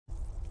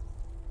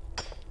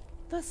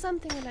There's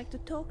something I'd like to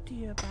talk to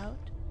you about.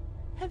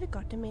 Have you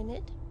got a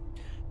minute?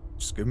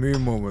 Just give me a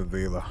moment,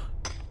 Vila.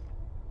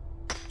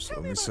 Just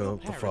let me set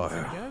up the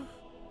fire.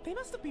 They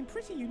must have been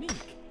pretty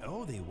unique.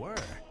 Oh, they were.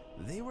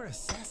 They were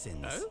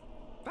assassins. Oh?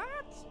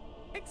 That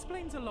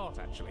explains a lot,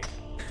 actually.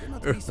 Do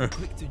not be so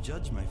quick to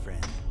judge, my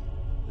friend.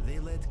 They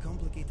led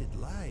complicated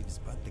lives,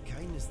 but the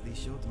kindness they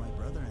showed my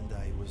brother and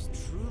I was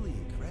truly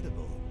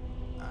incredible.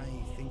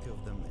 I think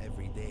of them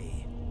every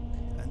day,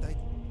 and I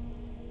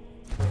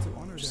to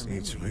honor Just their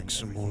need to memory make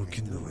some and more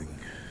everything I do. kindling.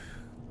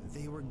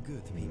 They were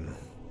good people.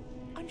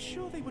 I'm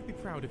sure they would be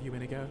proud of you,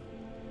 Inigo.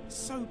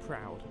 So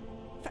proud.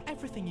 For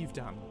everything you've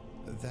done.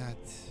 That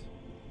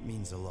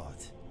means a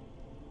lot.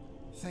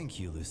 Thank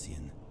you,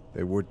 Lucien.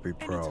 They would be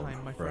proud,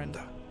 Anytime, my friend.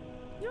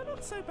 You're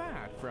not so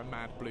bad for a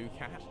mad blue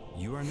cat.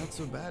 You are not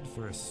so bad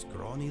for a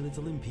scrawny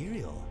little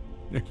Imperial.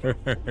 Having a nice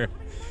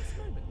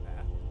moment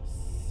there.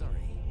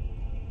 Sorry.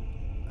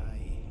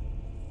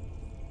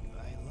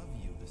 I love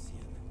you, Lucien.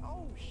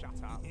 Oh,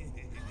 shut up.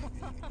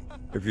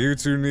 If you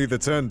two need the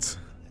tent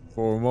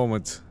for a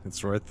moment,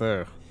 it's right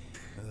there.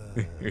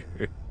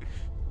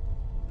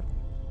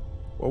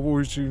 What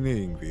was you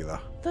needing,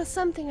 Vila? There's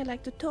something I'd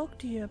like to talk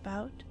to you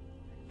about.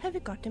 Have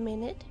you got a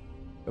minute?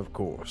 Of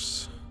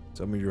course.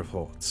 Tell me your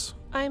thoughts.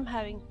 I'm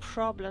having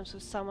problems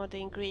with some of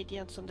the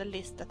ingredients on the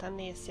list that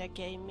Anesia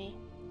gave me.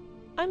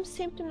 I'm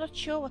simply not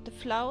sure what the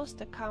flowers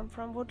that come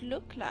from would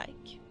look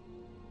like.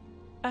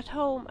 At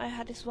home I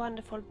had this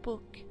wonderful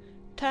book,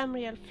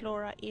 Tamriel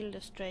Flora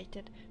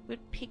Illustrated,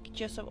 with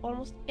pictures of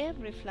almost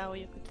every flower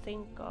you could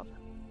think of.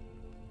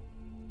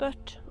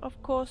 But,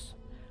 of course,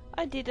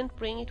 I didn't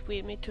bring it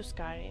with me to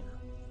Skyrim.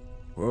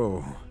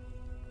 Whoa.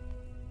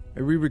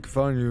 Maybe we could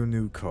find you a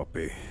new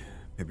copy.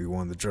 Maybe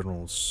one of the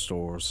general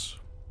stores.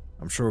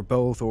 I'm sure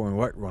Belthor and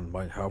Whiterun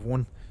might have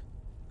one.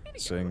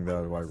 Saying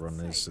that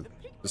Whiterun is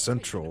the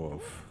central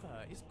of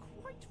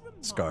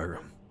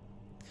Skyrim.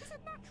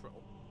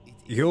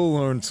 You'll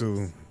learn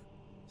to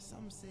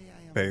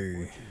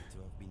pay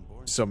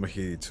some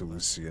heed to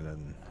Lucien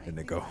and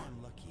Inigo.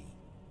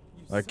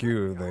 Like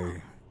you,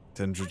 they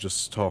tend to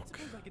just talk,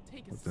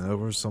 but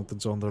whenever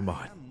something's on their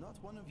mind.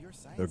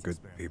 They're good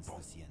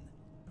people.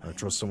 I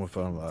trust them with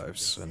our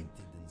lives, and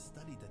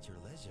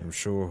I'm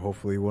sure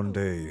hopefully one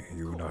day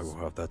you and I will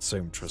have that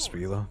same trust,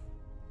 Vila,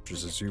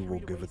 just as you will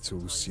give it to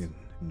Lucien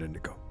and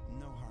Inigo.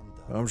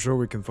 I'm sure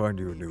we can find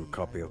you a new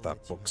copy of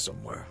that book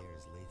somewhere.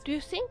 Do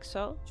you think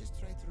so?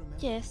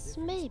 Yes,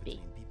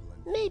 maybe.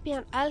 Maybe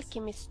an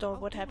alchemist store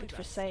would have it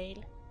for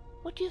sale.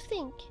 What do you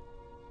think?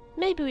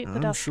 Maybe we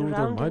could ask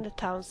around in the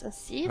towns and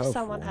see if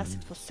someone has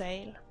it for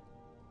sale.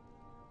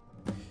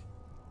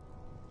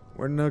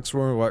 When next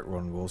we're in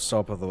Whiterun, we'll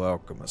stop at the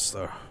alchemist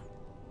there.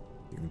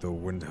 Even though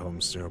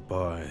Windhelm's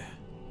nearby.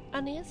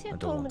 Anesia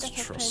told me that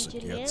her friend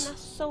Jelena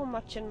so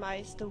much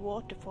admires the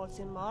waterfalls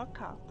in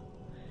Markarth.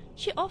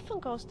 She often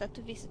goes there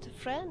to visit a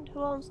friend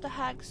who owns the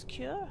Hag's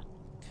Cure.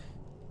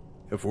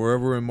 If we're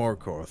ever in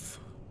Markarth,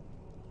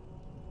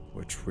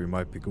 which we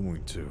might be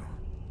going to,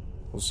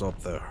 we'll stop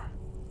there.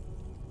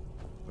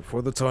 But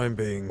for the time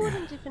being...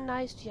 Wouldn't it be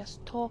nice to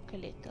just talk a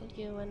little,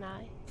 you and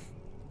I?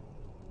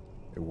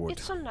 It would.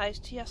 It's so nice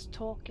to just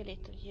talk a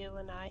little, you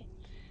and I.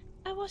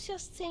 I was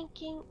just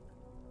thinking,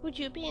 would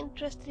you be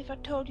interested if I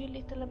told you a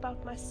little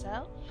about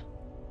myself?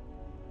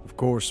 Of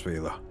course,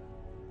 Vila.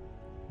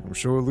 I'm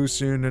sure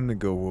Lucien and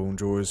Inigo will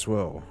enjoy as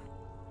well.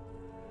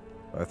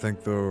 I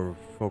think they're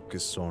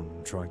focused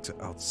on trying to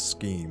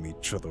out-scheme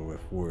each other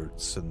with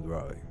words and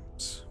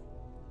rhymes.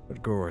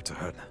 But go right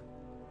ahead.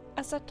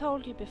 As I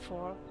told you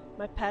before,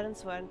 my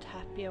parents weren't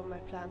happy with my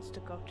plans to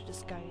go to the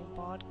Skyrim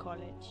Bard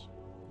College.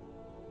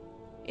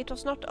 It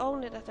was not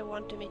only that they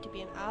wanted me to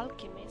be an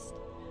alchemist,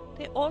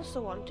 they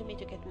also wanted me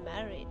to get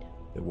married.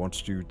 They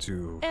wanted you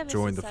to Ever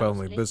join the since I was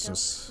family little,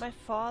 business. My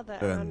father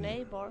and our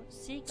neighbor,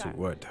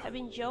 Sigar, have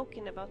been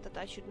joking about that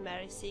I should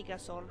marry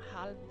Sigar's son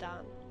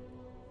Halfdan.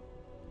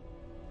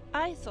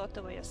 I thought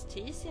they were just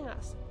teasing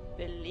us.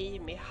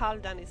 Believe me,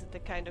 Halfdan isn't the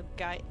kind of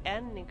guy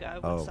any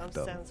girl with some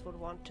sense would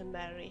want to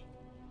marry.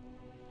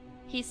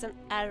 He's an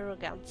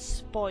arrogant,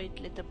 spoiled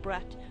little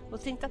brat who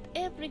thinks that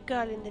every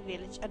girl in the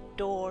village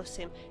adores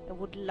him and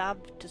would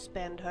love to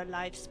spend her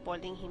life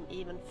spoiling him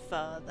even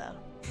further.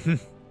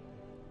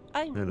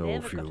 I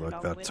never got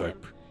along with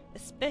him,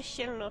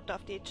 especially not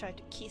after he tried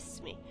to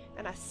kiss me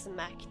and I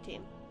smacked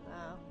him.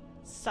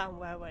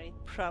 Somewhere where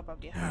it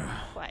probably hurt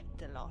quite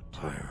a lot.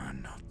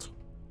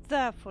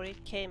 Therefore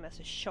it came as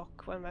a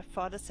shock when my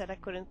father said I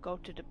couldn't go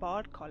to the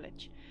Bard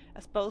College,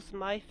 as both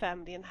my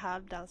family and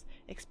Halfdan's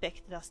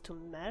expected us to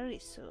marry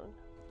soon.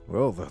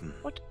 Well then.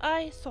 What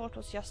I thought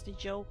was just a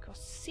joke was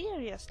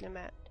seriously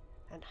meant,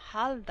 and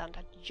Halfdan,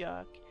 that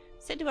jerk,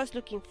 said he was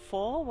looking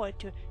forward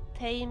to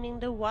taming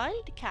the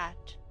wild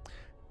cat.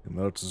 And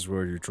that is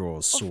where you draw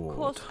a sword. Of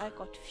course I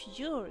got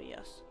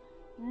furious.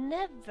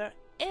 Never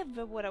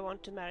ever would I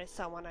want to marry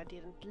someone I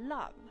didn't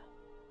love.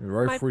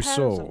 My parents,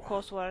 of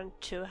course, weren't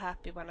too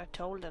happy when I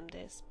told them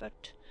this,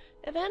 but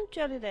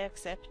eventually they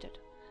accepted.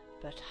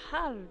 But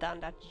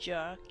Halfdan, that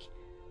jerk,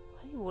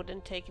 he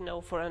wouldn't take no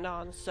for an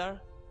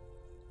answer.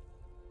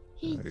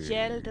 He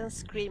yelled and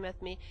screamed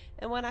at me,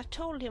 and when I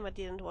told him I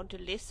didn't want to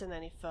listen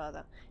any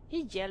further,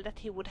 he yelled that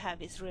he would have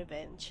his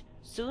revenge,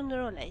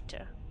 sooner or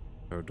later.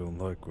 I don't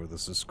like where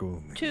this is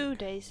going. 2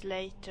 days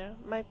later,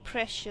 my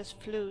precious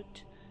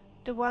flute,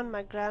 the one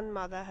my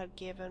grandmother had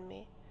given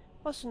me,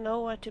 was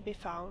nowhere to be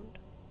found.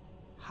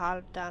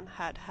 Halfdan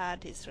had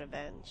had his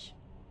revenge.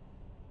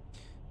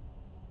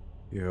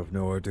 You have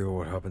no idea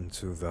what happened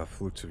to that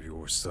flute of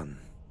yours, then?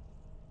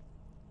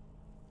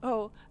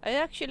 Oh, I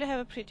actually have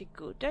a pretty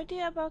good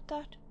idea about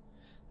that,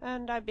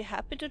 and I'd be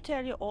happy to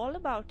tell you all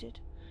about it,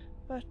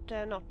 but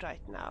not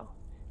right now.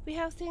 We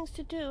have things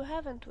to do,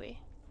 haven't we?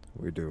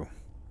 We do.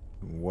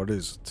 What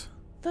is it?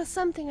 There's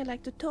something I'd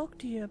like to talk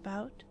to you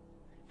about.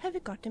 Have you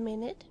got a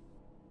minute?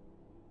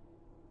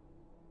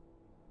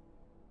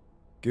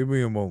 Give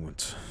me a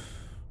moment.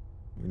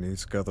 We need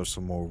to gather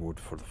some more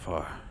wood for the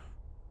fire.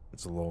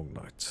 It's a long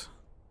night.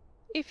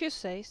 If you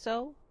say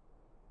so.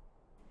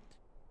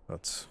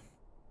 But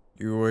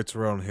you wait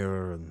around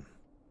here and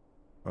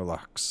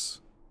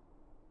relax.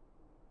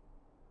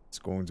 It's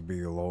going to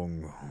be a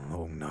long,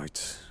 long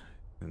night.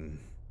 And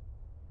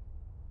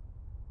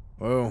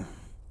well,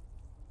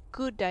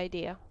 good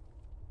idea.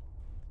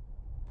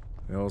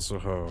 I also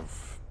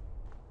have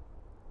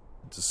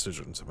a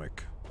decision to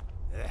make.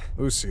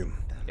 Lucian.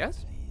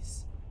 Yes?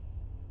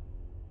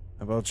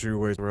 How about you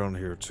wait around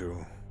here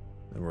too,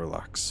 and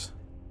relax.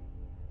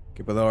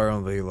 Keep an eye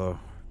on Vila.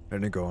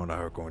 Inigo and I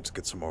are going to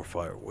get some more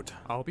firewood.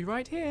 I'll be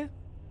right here.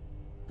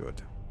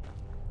 Good.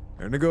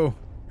 Inigo,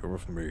 you're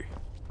with me.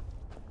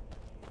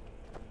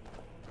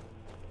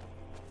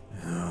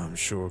 I'm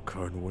sure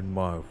Karn wouldn't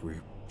mind if we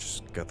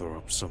just gather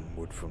up some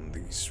wood from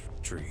these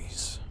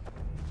trees.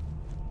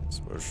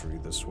 Especially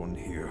this one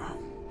here.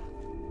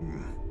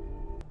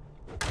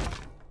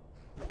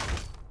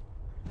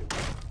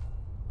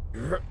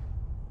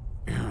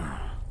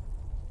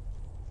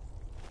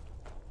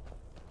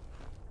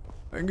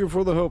 Thank you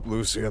for the help,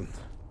 Lucian.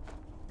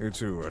 You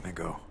too,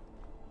 Inigo.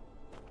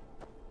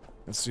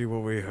 Let's see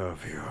what we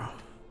have here.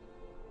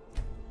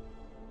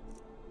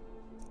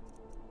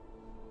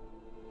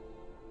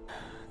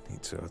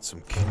 Need to add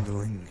some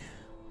kindling.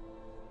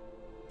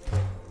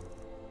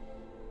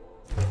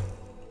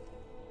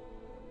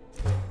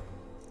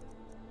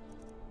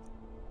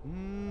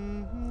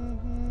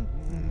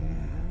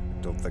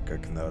 Don't think I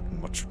can add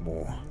much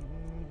more.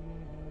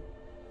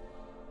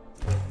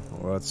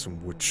 I'll add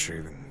some wood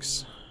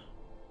shavings.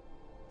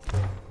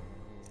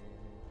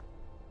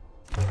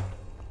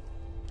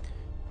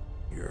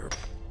 Here,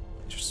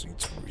 just need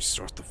to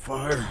restart the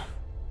fire.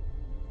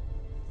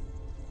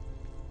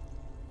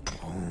 Come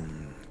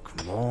on,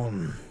 come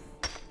on.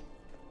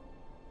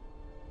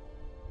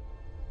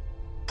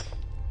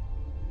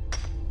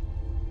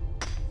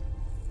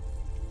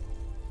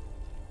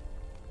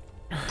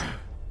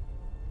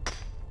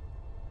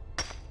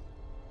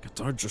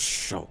 Can't I just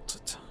shout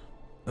it?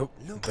 Nope,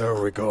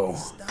 there we go.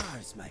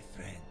 Stars, my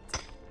friend.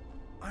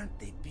 Aren't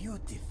they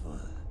beautiful?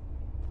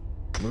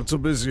 A little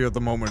busy at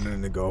the moment,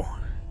 Inigo.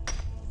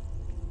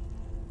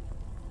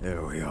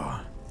 There we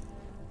are.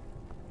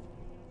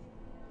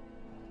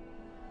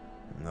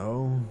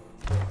 No.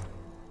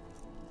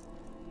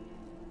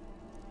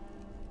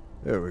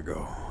 There we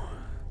go.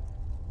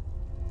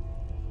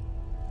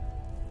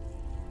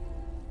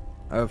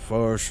 That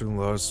fire should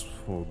last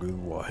for a good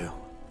while.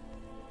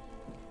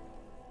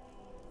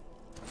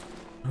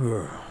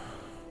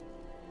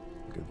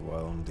 Good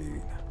while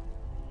indeed.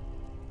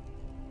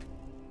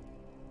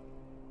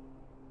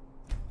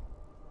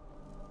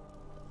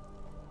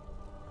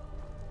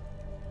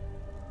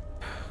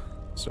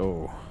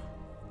 So,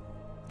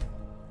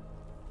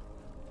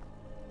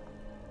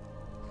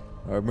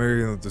 I made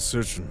a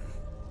decision,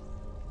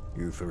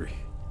 you three.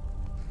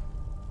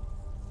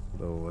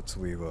 Though let's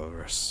leave our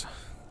rest.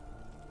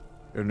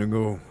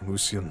 Inigo,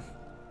 Lucian.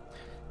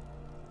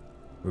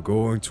 We're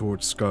going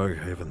towards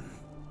Skyhaven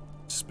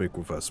to speak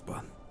with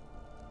Espen.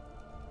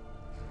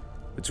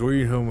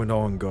 Between him and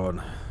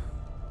Angard,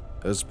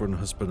 Espen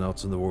has been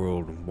out in the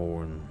world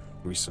more in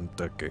recent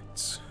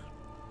decades.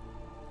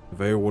 If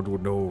anyone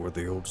would know where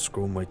the old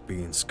scroll might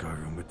be in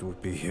Skyrim, it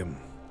would be him.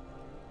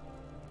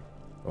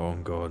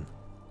 Angard.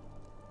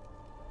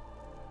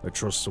 I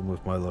trust him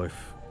with my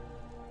life.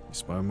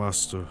 He's my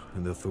master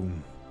in the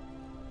tomb.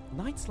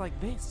 Nights like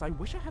this, I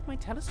wish I had my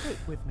telescope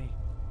with me.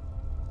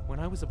 When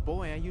I was a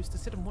boy, I used to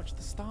sit and watch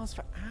the stars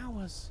for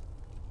hours.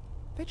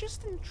 They're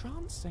just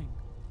entrancing.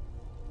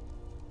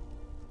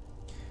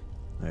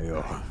 They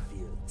are. I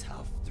feel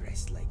tough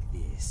dressed like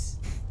this.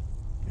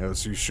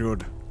 Yes, you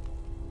should.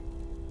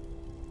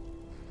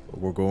 But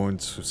we're going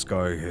to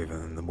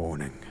Skyhaven in the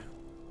morning.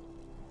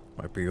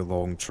 Might be a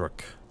long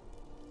trek.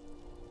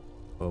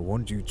 But I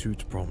want you two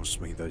to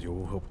promise me that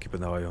you'll help keep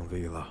an eye on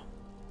Vila.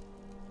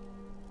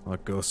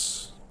 Like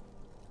us,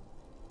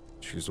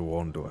 she's a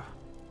wanderer.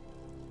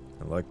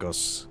 And like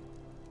us,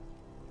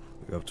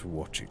 we have to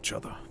watch each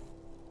other.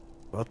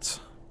 But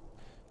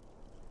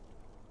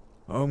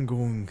I'm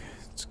going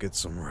to get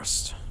some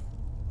rest.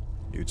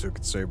 You two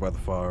can stay by the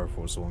fire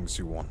for as long as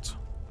you want.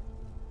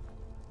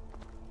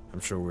 I'm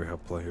sure we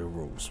have plenty of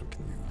robes we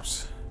can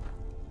use.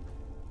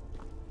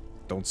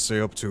 Don't stay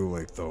up too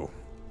late, though.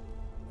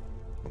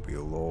 It'll be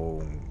a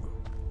long,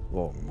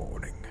 long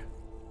morning.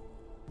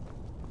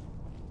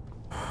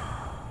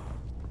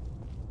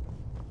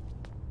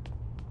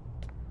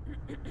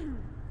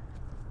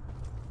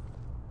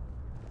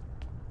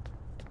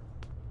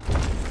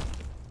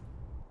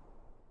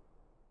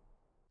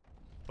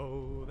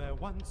 Oh, there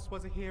once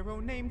was a hero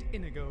named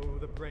Inigo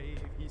the Brave.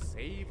 He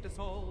saved us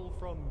all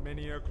from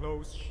many a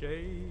close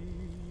shave.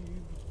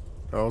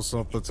 Now's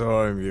not the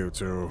time, you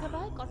two. Have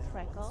I got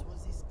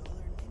freckles?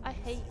 I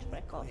hate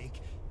freckles.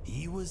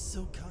 He was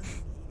so kind.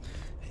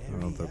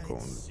 Oh, they're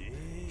going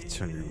to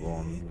continue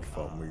on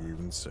without me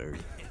even saying.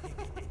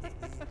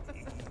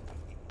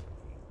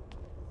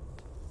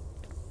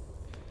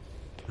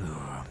 I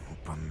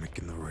hope I'm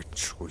making the right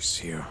choice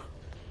here.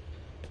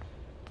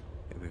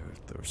 Maybe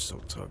there's still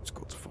time to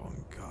go to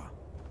Fanga.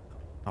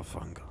 Not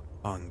Fanga.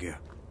 Fanga.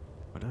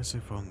 Why did I say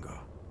Fanga?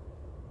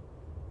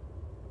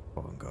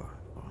 Fanga.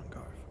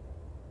 Fanga.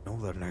 I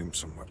know that name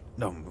somewhere.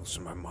 No, I'm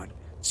losing my mind.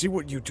 See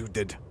what you two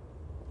did.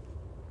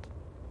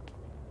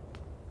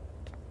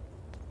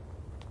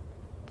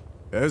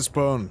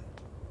 Espan.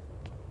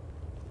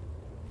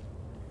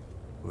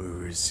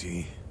 Where is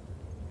he?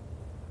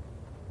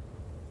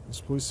 This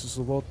place is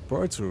a lot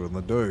brighter in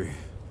the day.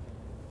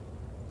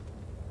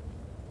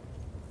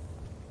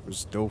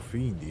 There's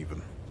Delphine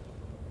even.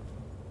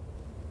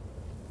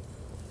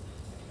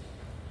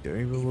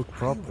 Didn't even look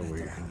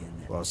properly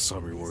last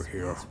time we were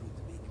here.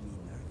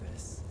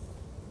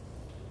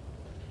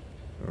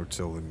 They're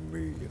telling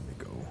me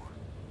Inigo.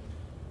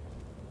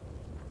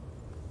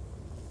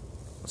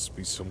 Must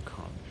be some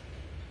kind.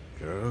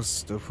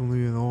 Yes,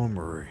 definitely an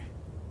armory.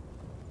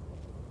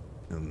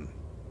 And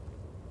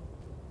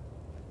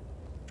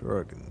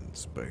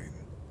Dragon's Bane.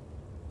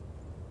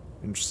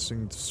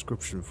 Interesting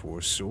description for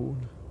a sword.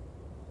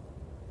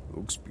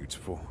 Looks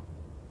beautiful.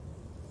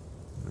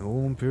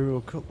 No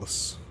Imperial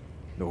Cutlass.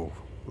 No,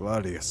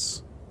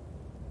 Gladius.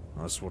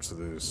 That's what it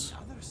is.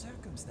 In other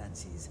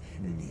circumstances,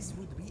 this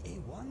would be a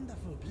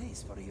wonderful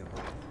place for your...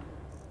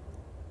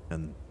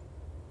 And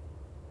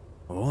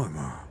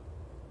armor.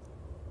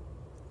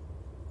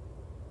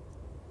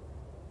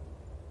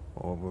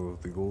 Armor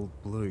of the old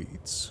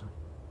blades.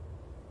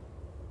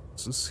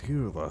 Was this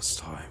here last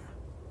time?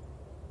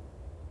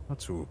 Had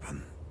to have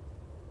been.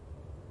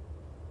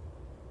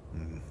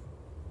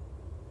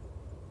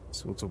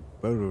 Sort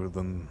of better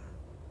than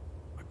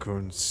my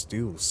current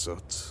steel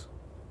set.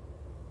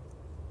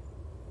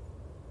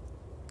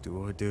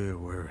 Do I dare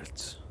wear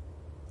it?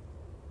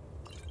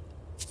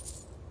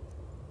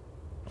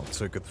 I'll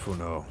take it for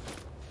now.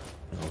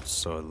 I'll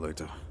decide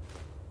later.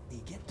 They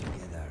get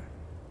together.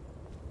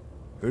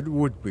 It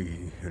would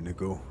be,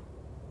 Inigo.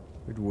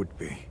 It would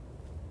be.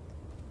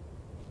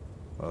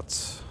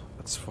 But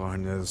let's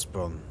find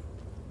Esban.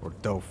 Or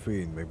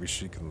Delphine, maybe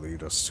she can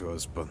lead us to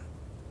Esban.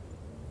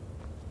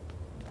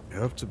 You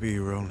have to be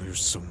around here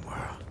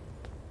somewhere.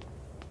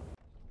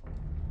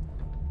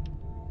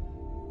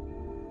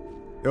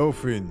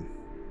 Delphine,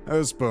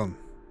 Esban,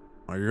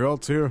 are you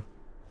out here?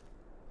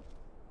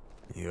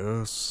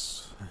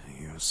 Yes,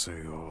 yes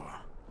they are.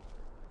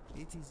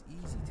 It is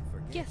easy to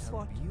forget. Guess how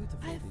what? beautiful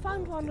I the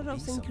found world one of can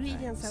be those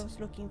ingredients I sometimes. was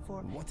looking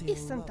for. What a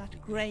Isn't love that to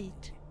be.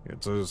 great?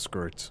 It is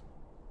great.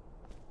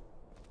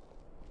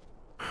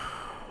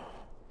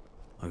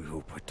 I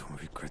hope I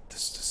don't regret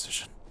this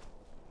decision.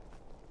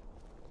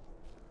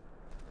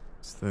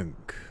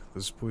 Think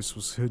this place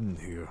was hidden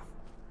here.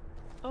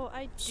 Oh,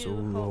 I do So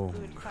hope long. we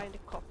will find a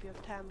copy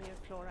of Tamriel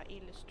Flora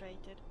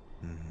Illustrated.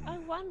 I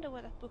wonder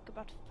where that book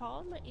about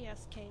farmer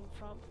ears came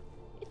from.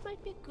 It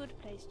might be a good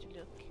place to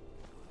look.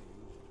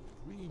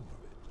 Dream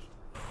of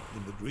it.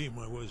 In the dream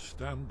I was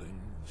standing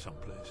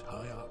someplace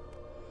high up,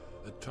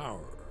 a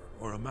tower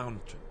or a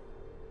mountain.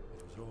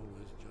 It was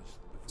always just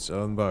before.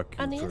 Stand back,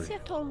 you three. Anesia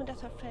told me that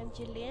her friend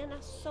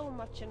Jelena so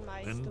much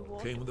admires Then the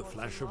waterfalls came the in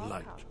flash of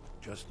light, Rycon.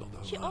 just on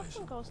the She horizon.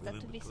 often goes there to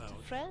within the visit a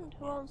clouds, friend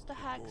who owns the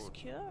Hag's board.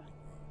 Cure.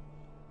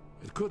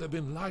 It could have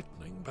been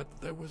lightning, but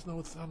there was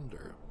no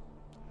thunder.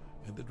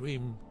 In the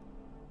dream,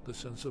 the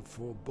sense of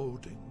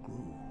foreboding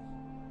grew,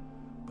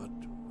 but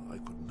I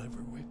could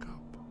never wake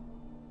up.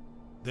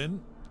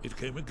 Then it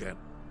came again,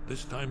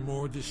 this time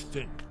more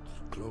distinct,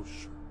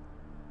 closer.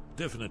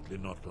 Definitely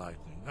not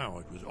lightning. Now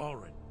it was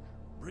orange,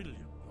 brilliant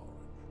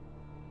orange,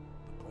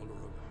 the color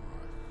of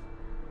hearth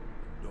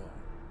and dawn,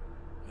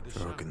 and a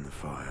Dark in sound, the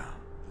fire.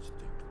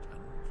 distinct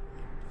and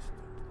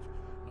indistinct,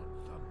 not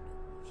thunder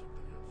or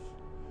something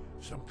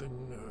else. Something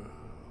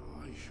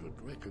I should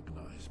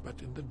recognize, but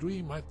in the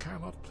dream I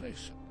cannot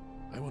place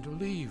it. I want to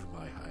leave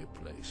my high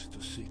place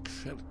to seek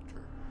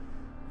shelter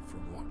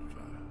from what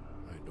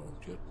I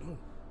don't yet know.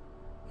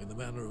 In the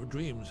manner of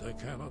dreams, I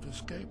cannot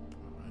escape.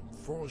 I'm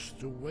forced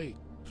to wait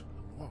and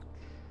watch.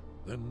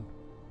 Then,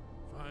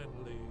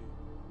 finally,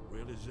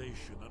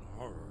 realization and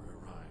horror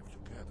arrive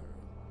together.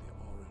 The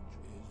orange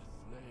is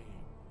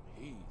flame,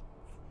 heat.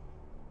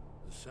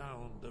 The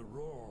sound, the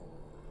roar,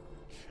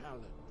 a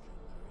challenge in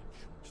their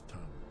ancient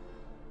tongue.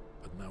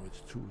 But now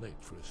it's too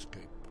late for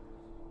escape.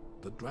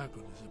 the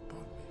dragon is upon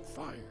me,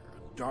 fire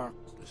and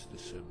darkness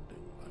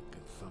descending like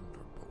a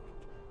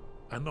thunderbolt.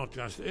 And not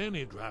just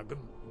any dragon,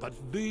 but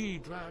the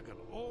dragon,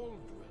 Alduin,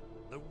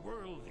 the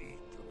world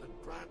eater, the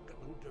dragon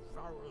who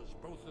devours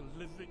both the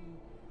living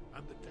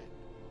and the dead.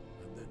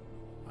 And then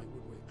I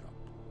would wake up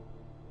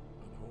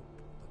and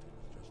hope that it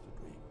was just a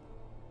dream,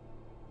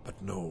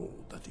 but know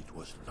that it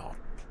was not.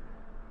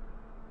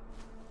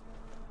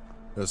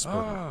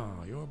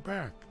 You're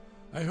back.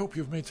 I hope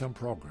you've made some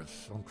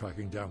progress on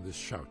tracking down this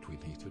shout we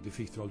need to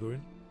defeat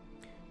Alduin.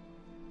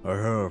 I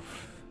have,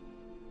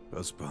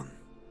 Espen.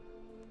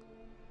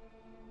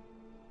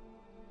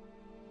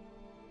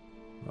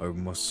 I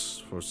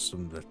must first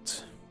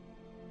admit,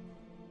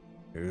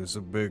 it is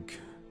a big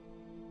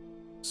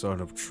sign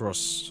of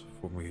trust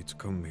for me to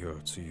come here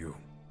to you.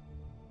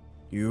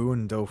 You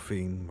and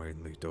Delphine,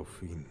 mainly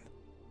Delphine,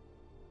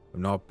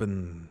 have not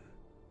been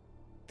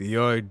the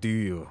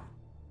idea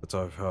that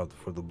I've had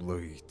for the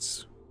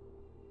Blades.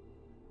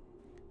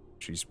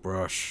 She's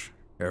brash,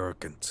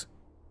 arrogant,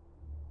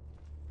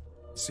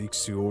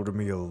 seeks to order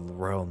me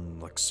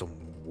around like some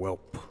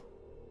whelp,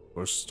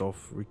 first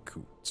off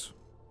recruit.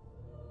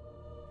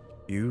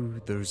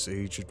 You, there's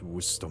aged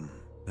wisdom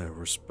and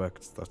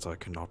respect that I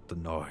cannot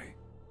deny.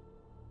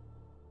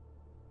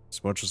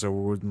 As much as I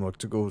would like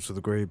to go to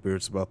the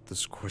Greybeards about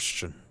this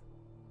question,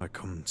 I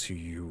come to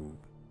you,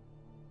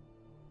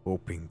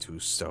 hoping to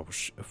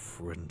establish a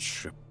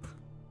friendship.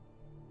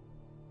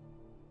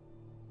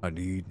 I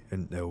need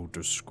an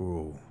Elder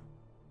Scroll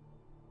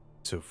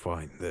to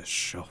find this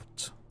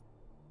shout.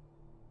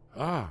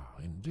 Ah,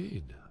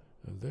 indeed.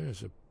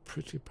 There's a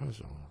pretty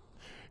puzzle.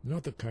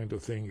 Not the kind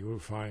of thing you'll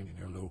find in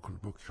your local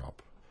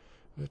bookshop.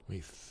 Let me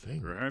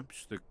think.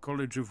 Perhaps the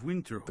College of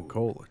Winterhold. The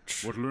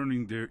college? What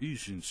learning there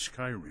is in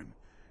Skyrim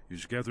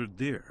is gathered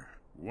there.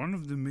 One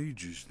of the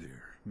mages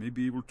there may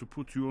be able to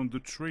put you on the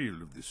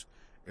trail of this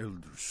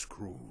Elder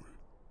Scroll.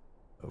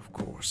 Of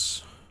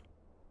course.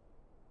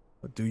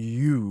 Do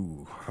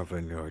you have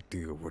any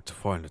idea where to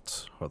find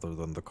it, other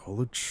than the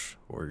college,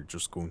 or are you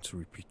just going to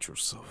repeat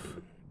yourself?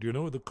 Do you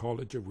know the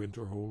College of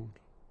Winterhold?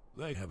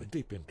 They have a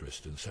deep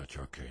interest in such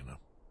arcana.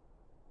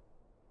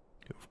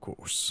 Of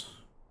course.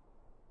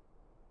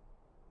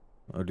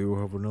 I do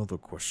have another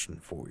question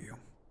for you.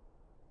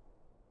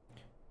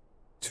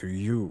 To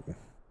you,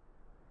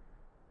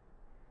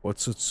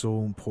 what's it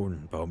so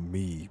important about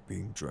me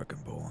being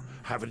Dragonborn?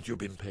 Haven't you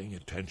been paying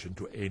attention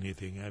to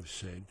anything I've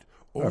said?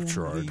 I've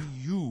tried. Only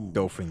you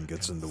Delphine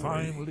gets in the way.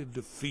 finally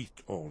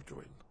defeat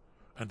Alduin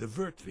and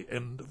avert the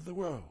end of the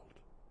world.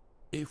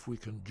 If we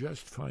can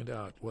just find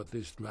out what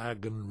this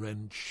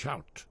dragon-rend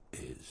shout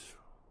is,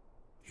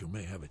 you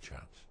may have a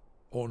chance.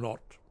 Or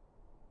not.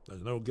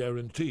 There's no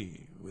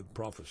guarantee with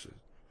prophecy.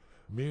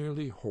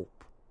 Merely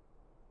hope.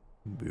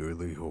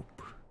 Merely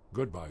hope.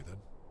 Goodbye, then.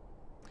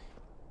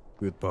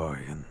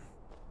 Goodbye, and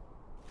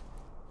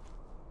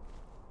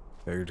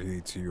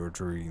adhere to your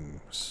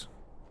dreams.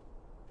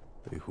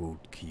 They hold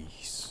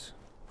keys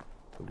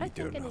that we I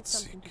dare think I need not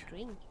something seek. to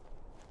drink.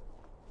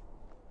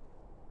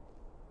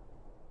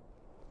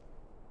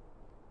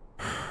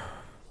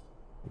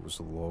 It was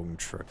a long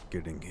trek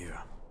getting here.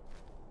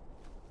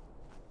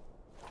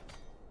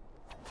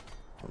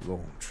 A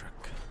long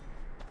trek.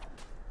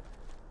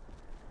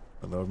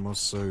 And I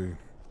must say,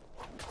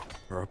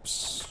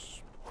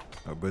 perhaps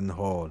I've been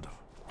hard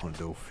on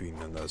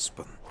Delphine and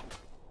Espen.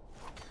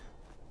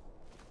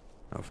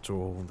 After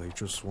all, they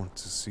just want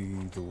to see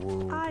the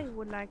world I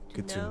would like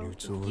to know continue if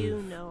to you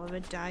live. know of a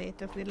diet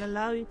that will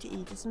allow you to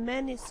eat as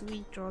many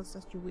sweet rolls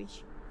as you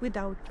wish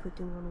without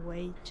putting on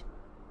weight.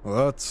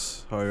 Well,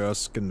 that's how I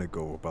asked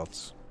Inigo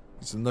about.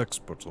 He's an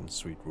expert on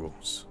sweet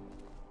rolls.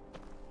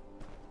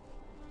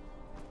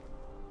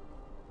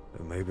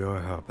 And maybe I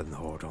have been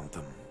hard on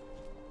them.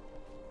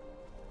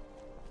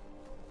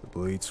 The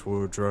Blades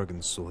were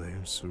dragon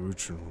slayers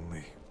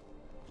originally.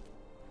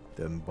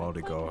 Then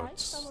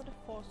bodyguards,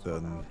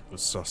 then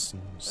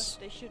assassins.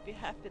 But they should be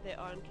happy they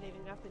aren't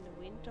living up in the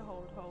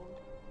Winterhold hold.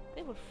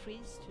 They will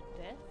freeze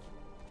to death.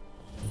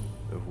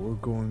 If we're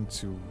going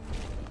to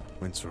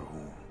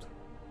Winterhold,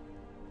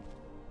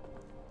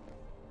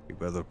 we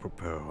better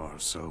prepare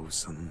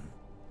ourselves and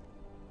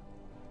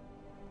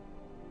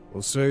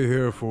we'll stay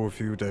here for a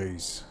few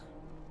days.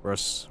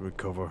 Rest,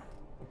 recover.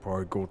 We'll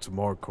probably go to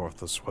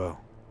Markarth as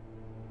well.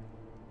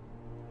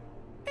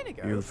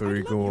 You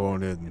three go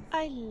on in.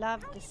 I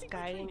love the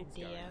Skyrim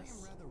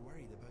deers.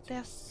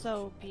 They're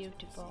so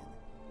beautiful.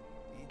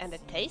 And they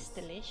taste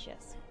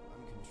delicious.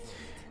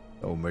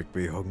 Don't make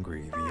me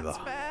hungry, That's Vila.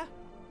 fair.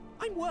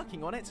 I'm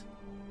working on it.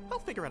 I'll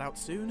figure it out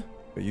soon.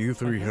 But you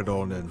three head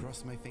on in.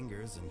 Cross my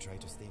fingers and try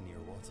to stay near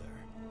water.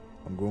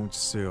 I'm going to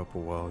stay up a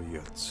while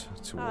yet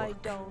to I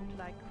work. don't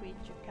like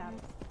creature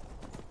camp.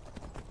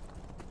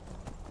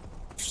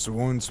 Just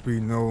want to be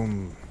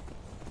known,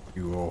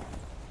 you all.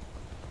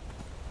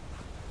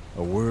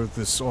 I wear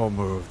this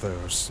armor of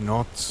theirs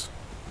not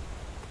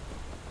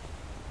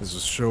as a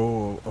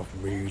show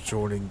of me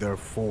joining their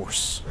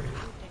force,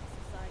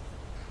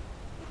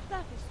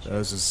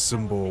 as a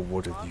symbol of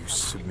what it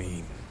used to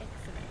mean.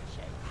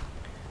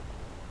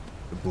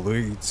 The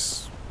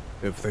blades,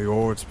 if they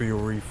are to be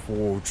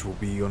reforged, will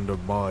be under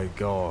my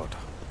guard.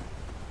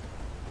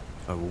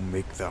 I will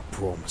make that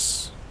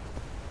promise.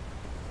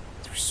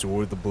 To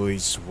restore the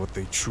blades to what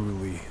they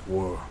truly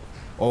were.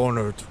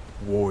 Honored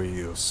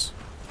warriors.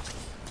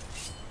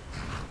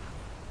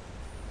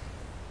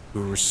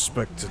 Who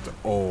respected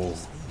all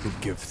who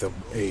give them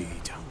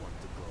aid.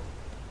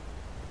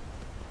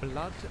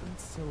 Blood and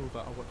silver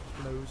are what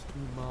flows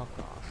through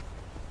Markarth.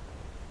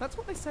 That's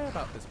what they say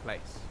about this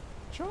place.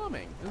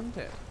 Charming, isn't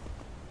it?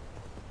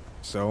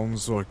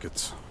 Sounds like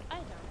it. I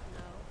don't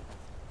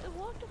know. The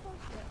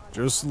waterfalls here are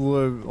Just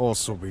let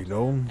also be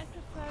known, I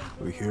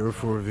prefer we're here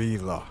for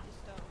Vila.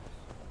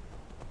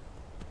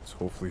 Let's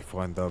hopefully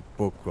find that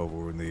book while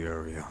we're in the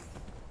area.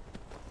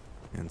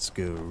 And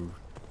get a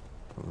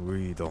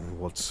read on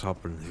what's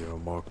happened here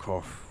in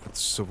Markarth with the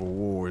Civil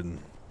War and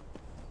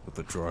with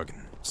the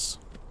dragons.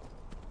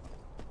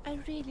 I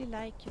really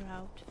like your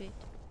outfit.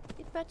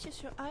 It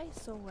matches your eyes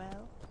so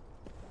well.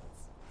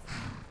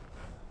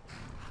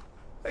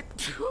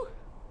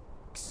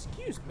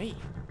 Excuse me.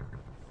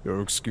 Your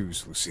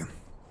excuse, Lucian.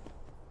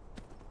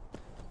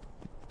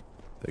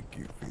 Thank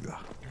you, Vila.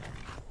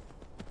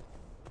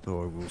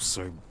 Though I will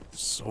say,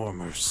 this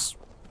armor's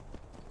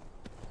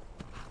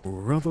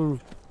rather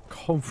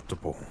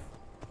comfortable.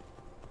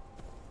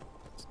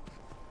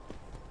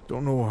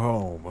 Don't know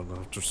how, but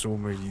after so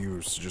many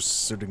years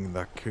just sitting in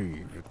that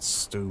cave, it's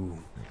still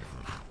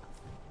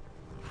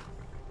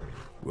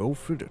well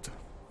fitted.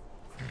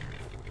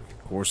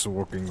 Of course,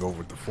 working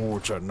over the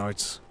forge at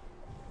night,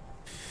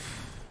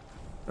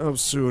 I'm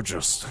still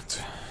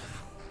adjusted.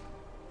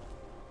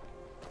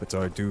 But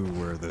I do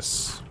wear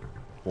this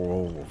for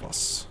all of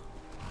us,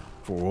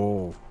 for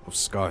all of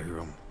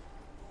Skyrim,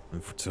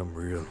 and for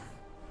Tamriel.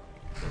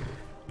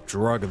 The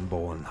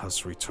Dragonborn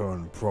has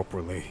returned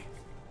properly.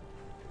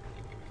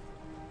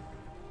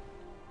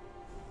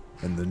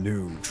 And the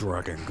new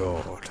Dragon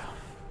God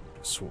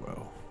as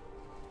well.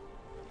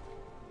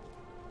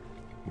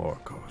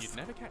 Markarth. You'd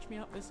never catch me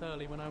up this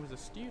early when I was a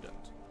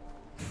student.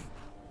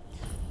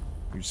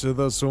 You said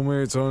that so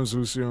many times,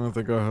 Lucian, I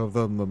think I have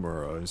that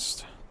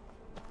memorized.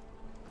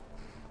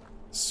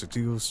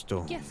 City of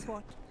Stone. Guess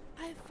what?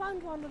 I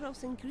found one of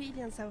those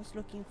ingredients I was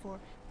looking for.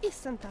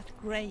 Isn't that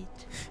great?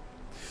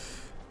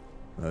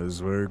 That is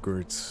very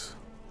great,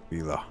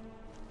 Vila.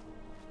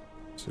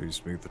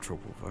 Saves me the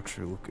trouble of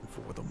actually looking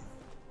for them.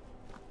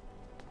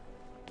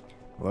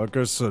 Like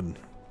I said,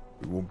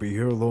 we won't be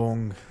here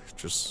long,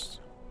 just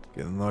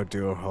get an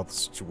idea of how the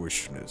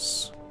situation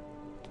is.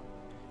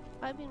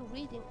 I've been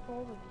reading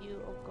overview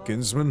of God's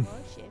Kinsman?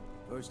 worship.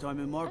 First time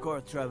in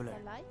Markarth, traveler.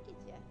 I like it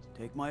yet.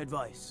 Take my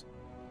advice.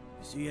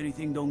 If you see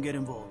anything, don't get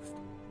involved.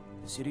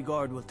 The city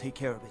guard will take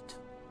care of it.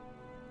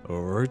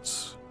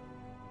 Alright.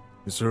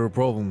 Is there a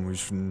problem we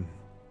should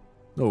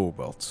know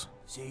about?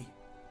 See?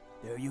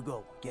 There you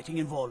go. Getting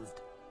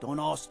involved. Don't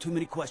ask too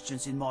many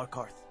questions in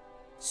Markarth.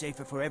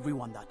 Safer for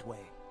everyone that way.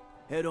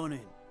 Head on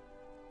in.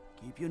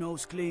 Keep your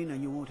nose clean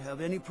and you won't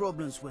have any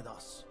problems with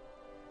us.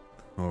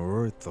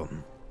 Alright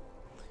then.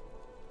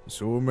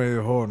 So it made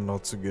it hard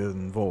not to get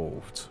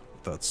involved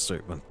with that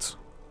statement.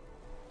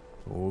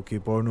 We'll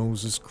keep our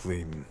noses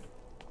clean.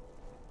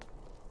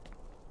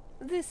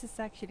 This is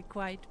actually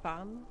quite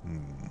fun.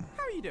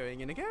 How are you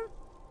doing, Inigo?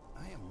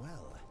 I am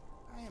well.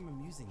 I am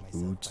amusing myself.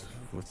 Food by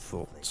going for to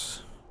thought.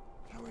 places.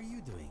 How are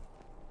you doing?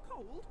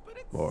 Cold, but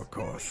it's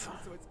Markarth. snowing,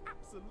 so it's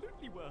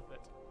absolutely worth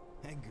it.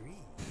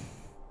 Agree.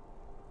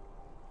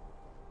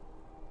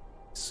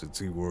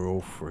 City where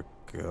Ulfric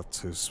got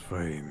his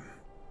fame.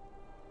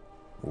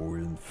 Or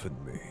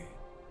infamy,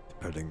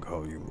 depending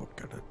how you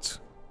look at it.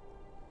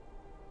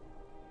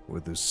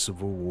 Where the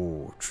Civil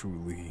War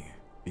truly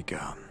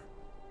began.